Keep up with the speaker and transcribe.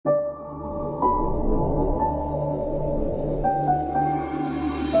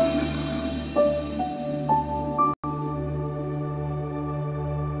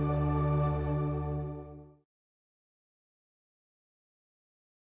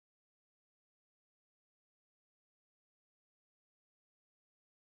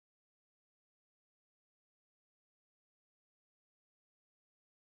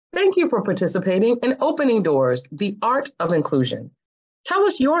Thank you for participating in Opening Doors, the Art of Inclusion. Tell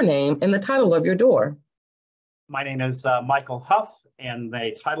us your name and the title of your door. My name is Michael Hough, and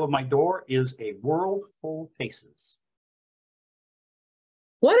the title of my door is A World Full of Faces.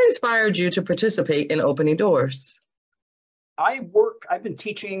 What inspired you to participate in Opening Doors? I've been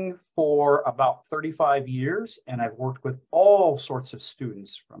teaching for about 35 years, and I've worked with all sorts of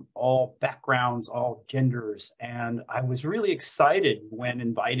students from all backgrounds, all genders, and I was really excited when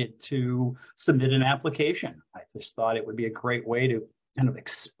invited to submit an application. I just thought it would be a great way to kind of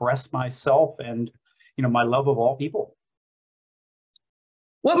express myself and, my love of all people.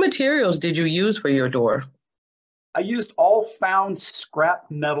 What materials did you use for your door? I used all found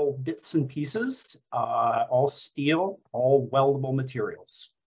scrap metal bits and pieces, all steel, all weldable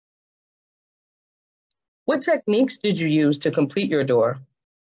materials. What techniques did you use to complete your door?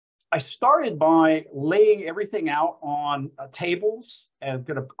 I started by laying everything out on tables. I've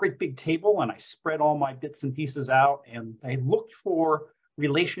got a great big table, and I spread all my bits and pieces out, and I looked for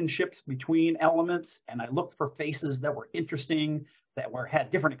relationships between elements, and I looked for faces that were interesting, that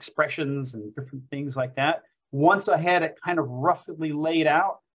had different expressions and different things like that. Once I had it kind of roughly laid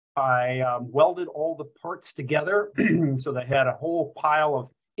out, I welded all the parts together so they had a whole pile of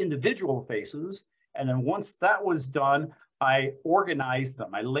individual faces. And then once that was done, I organized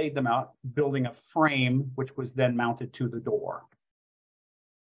them. I laid them out, building a frame, which was then mounted to the door.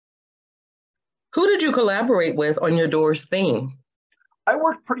 Who did you collaborate with on your door's theme? I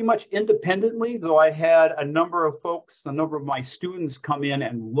worked pretty much independently, though I had a number of my students come in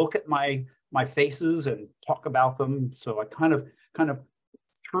and look at my faces and talk about them. So I kind of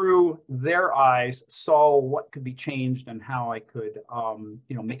through their eyes saw what could be changed and how I could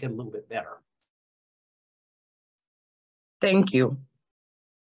make it a little bit better. Thank you.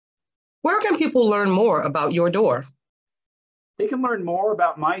 Where can people learn more about your door? They can learn more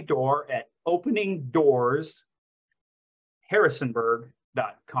about my door at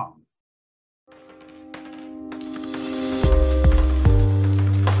openingdoorsharrisonburg.com.